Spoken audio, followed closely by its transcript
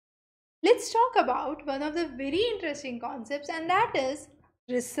Let's talk about one of the very interesting concepts, and that is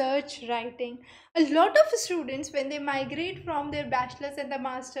research writing. A lot of students, when they migrate from their bachelor's and the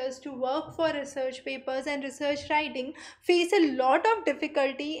master's to work for research papers and research writing, face a lot of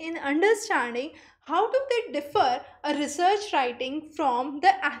difficulty in understanding how do they differ a research writing from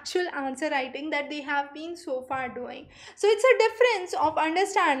the actual answer writing that they have been so far doing. So it's a difference of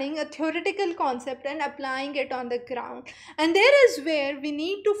understanding a theoretical concept and applying it on the ground, and there is where we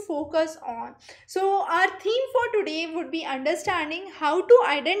need to focus on. So our theme for today would be understanding how to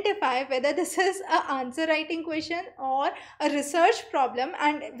identify whether this is a answer writing question or a research problem,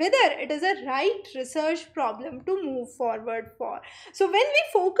 and whether it is a right research problem to move forward for. So when we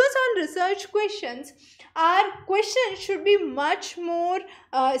focus on research questions, our questions should be much more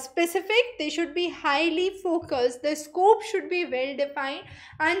specific. They should be highly focused, the scope should be well defined,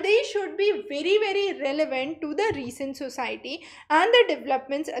 and they should be very relevant to the recent society and the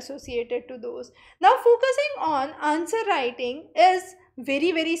developments associated to those. Now focusing on answer writing is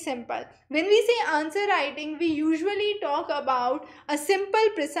very simple. When we say answer writing, we usually talk about a simple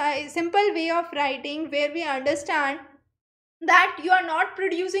way of writing where we understand that you are not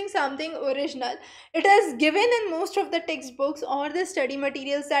producing something original. It is given in most of the textbooks or the study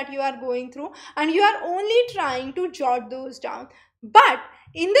materials that you are going through, and you are only trying to jot those down. But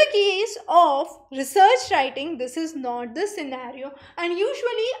in the case of research writing, this is not the scenario, and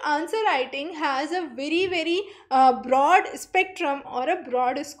usually answer writing has a very broad spectrum or a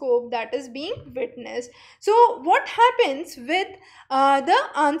broad scope that is being witnessed. So what happens with the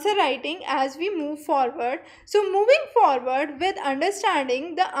answer writing as we move forward? So moving forward with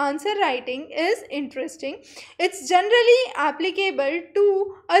understanding the answer writing is interesting. It's generally applicable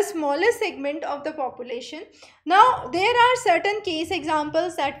to a smaller segment of the population. Now there are certain case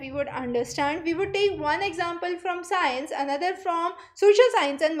examples that we would understand. We would take one example from science, another from social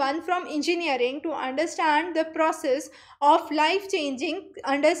science, and one from engineering to understand the process of life changing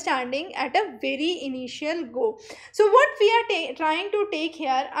understanding at a very initial go. So what we are trying to take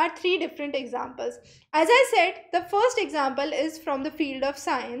here are three different examples. As I said, the first example is from the field of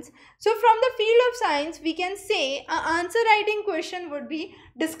science. So from the field of science, we can say an answer writing question would be,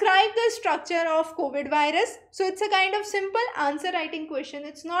 describe the structure of COVID virus. So it's a kind of simple answer writing question.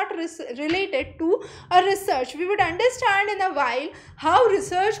 It's not related to a research. We would understand in a while how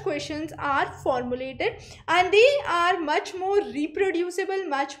research questions are formulated, and they are much more reproducible,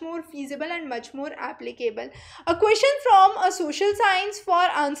 much more feasible, and much more applicable. A question from a social science for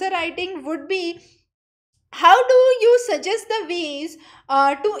answer writing would be, how do you suggest the ways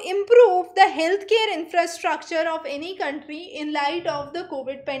to improve the healthcare infrastructure of any country in light of the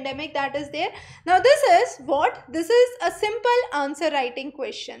COVID pandemic that is there? Now this is a simple answer writing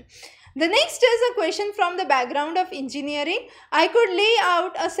question. The next is a question from the background of engineering. I could lay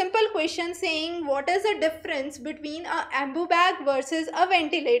out a simple question saying what is the difference between a Ambu bag versus a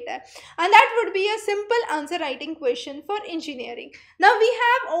ventilator, and that would be a simple answer writing question for engineering. Now we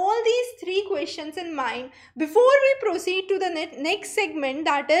have all these three questions in mind before we proceed to the next segment,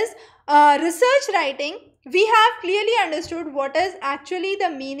 that is research writing. We have clearly understood what is actually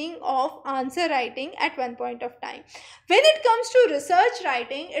the meaning of answer writing at one point of time. When it comes to research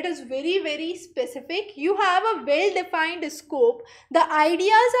writing, it is very specific. You have a well defined scope. The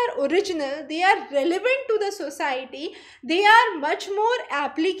ideas are original, they are relevant to the society, they are much more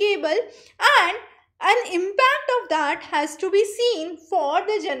applicable, and an impact of that has to be seen for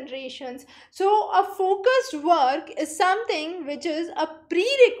the generations. So a focused work is something which is a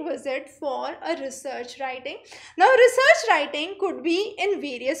prerequisite for a research writing. Now research writing could be in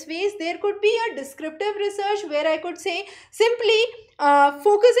various ways. There could be a descriptive research where I could say simply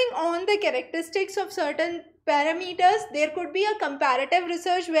focusing on the characteristics of certain parameters. There could be a comparative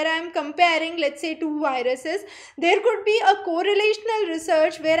research where I am comparing, let's say, two viruses. There could be a correlational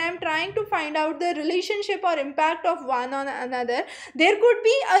research where I am trying to find out the relationship or impact of one on another. There could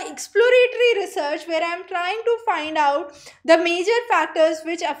be a exploratory research where I am trying to find out the major factors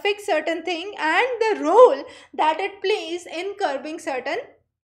which affect certain thing and the role that it plays in curbing certain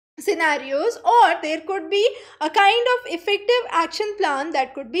scenarios, or there could be a kind of effective action plan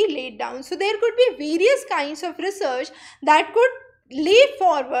that could be laid down. So there could be various kinds of research that could lay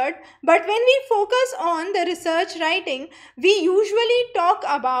forward, but when we focus on the research writing, we usually talk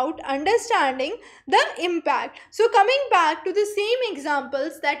about understanding the impact. So coming back to the same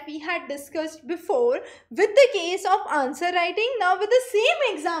examples that we had discussed before with the case of answer writing, now with the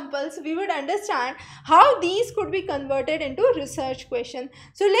same examples we would understand how these could be converted into research question.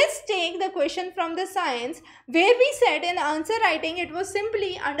 So let's take the question from the science where we said in answer writing it was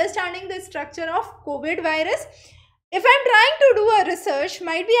simply understanding the structure of COVID virus. If I'm trying to do a research,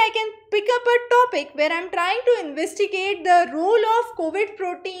 might be I can pick up a topic where I'm trying to investigate the role of COVID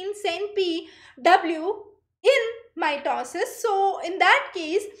protein SenP-W in mitosis. So in that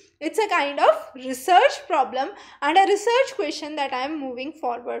case, it's a kind of research problem and a research question that I'm moving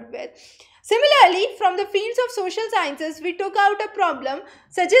forward with. Similarly, from the fields of social sciences, we took out a problem,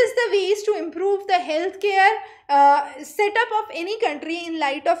 suggest the ways to improve the healthcare setup of any country in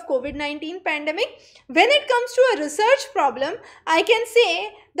light of COVID-19 pandemic. When it comes to a research problem, I can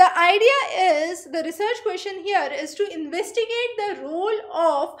say the idea is, the research question here is to investigate the role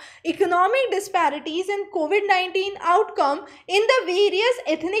of economic disparities in COVID-19 outcome in the various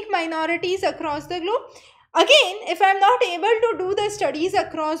ethnic minorities across the globe. Again, if I'm not able to do the studies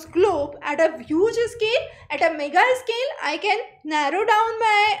across globe at a huge scale, at a mega scale, I can narrow down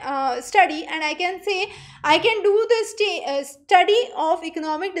my study and I can say I can do the study of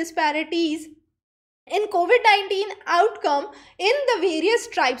economic disparities in COVID-19 outcome in the various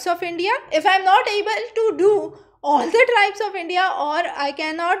tribes of India. If I'm not able to do all the tribes of India, or I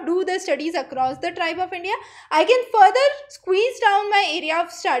cannot do the studies across the tribe of India, I can further squeeze down my area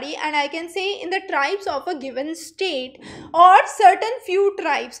of study and I can say in the tribes of a given state or certain few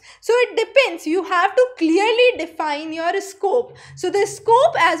tribes. So it depends. You have to clearly define your scope. So the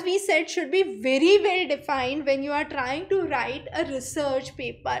scope, as we said, should be very well defined when you are trying to write a research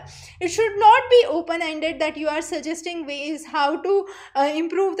paper. It should not be open-ended that you are suggesting ways how to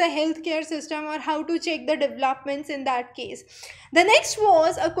improve the healthcare system or how to check the development in that case. The next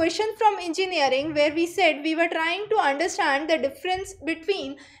was a question from engineering where we said we were trying to understand the difference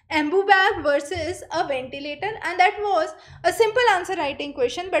between Ambu bag versus a ventilator, and that was a simple answer writing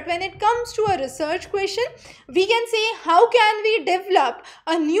question. But when it comes to a research question, we can say how can we develop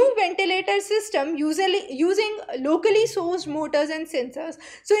a new ventilator system using locally sourced motors and sensors.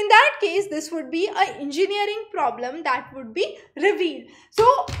 So in that case, this would be an engineering problem that would be revealed. So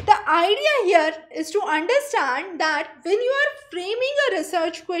the idea here is to understand that when you are framing a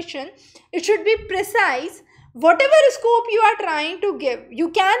research question, it should be precise. Whatever scope you are trying to give, you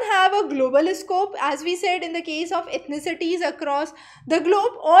can have a global scope, as we said in the case of ethnicities across the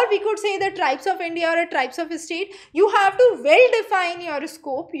globe, or we could say the tribes of India or tribes of a state. You have to well define your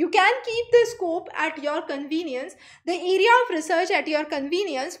scope. You can keep the scope at your convenience, the area of research at your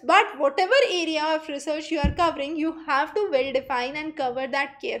convenience, but whatever area of research you are covering, you have to well define and cover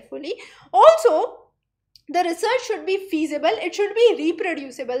that carefully. Also, the research should be feasible, it should be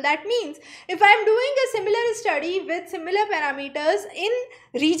reproducible. That means if I am doing a similar study with similar parameters in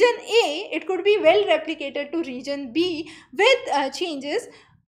region A, it could be well replicated to region B with changes.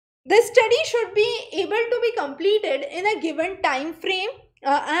 The study should be able to be completed in a given time frame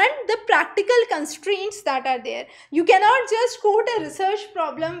and the practical constraints that are there. You cannot just quote a research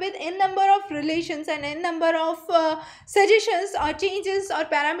problem with n number of relations and n number of suggestions or changes or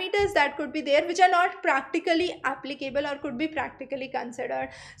parameters that could be there which are not practically applicable or could be practically considered.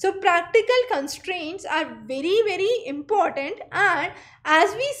 So practical constraints are very important, and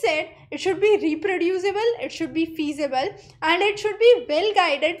as we said, it should be reproducible, it should be feasible, and it should be well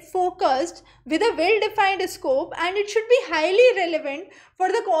guided, focused, with a well defined scope, and it should be highly relevant for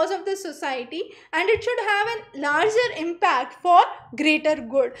the cause of the society, and it should have a larger impact for greater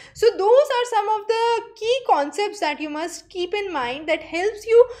good. So those are some of the key concepts that you must keep in mind that helps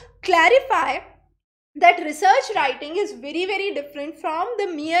you clarify that research writing is very different from the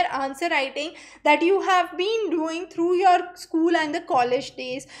mere answer writing that you have been doing through your school and the college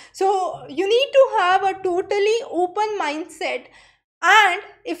days. So you need to have a totally open mindset, and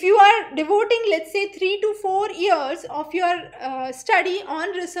if you are devoting, let's say, 3 to 4 years of your study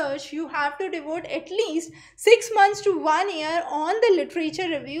on research, you have to devote at least 6 months to 1 year on the literature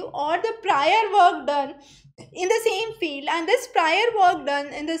review or the prior work done in the same field, and this prior work done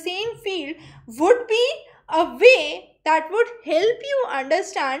in the same field would be a way that would help you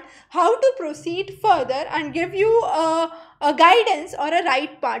understand how to proceed further and give you a guidance or a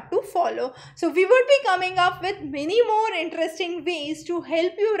right path to follow. So we would be coming up with many more interesting ways to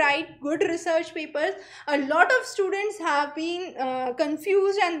help you write good research papers. A lot of students have been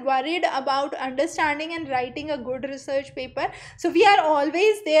confused and worried about understanding and writing a good research paper. So we are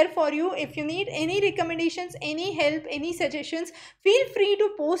always there for you. If you need any recommendations, any help, any suggestions, feel free to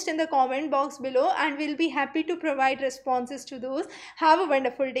post in the comment box below, and we'll be happy to provide responses to those. Have a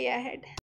wonderful day ahead.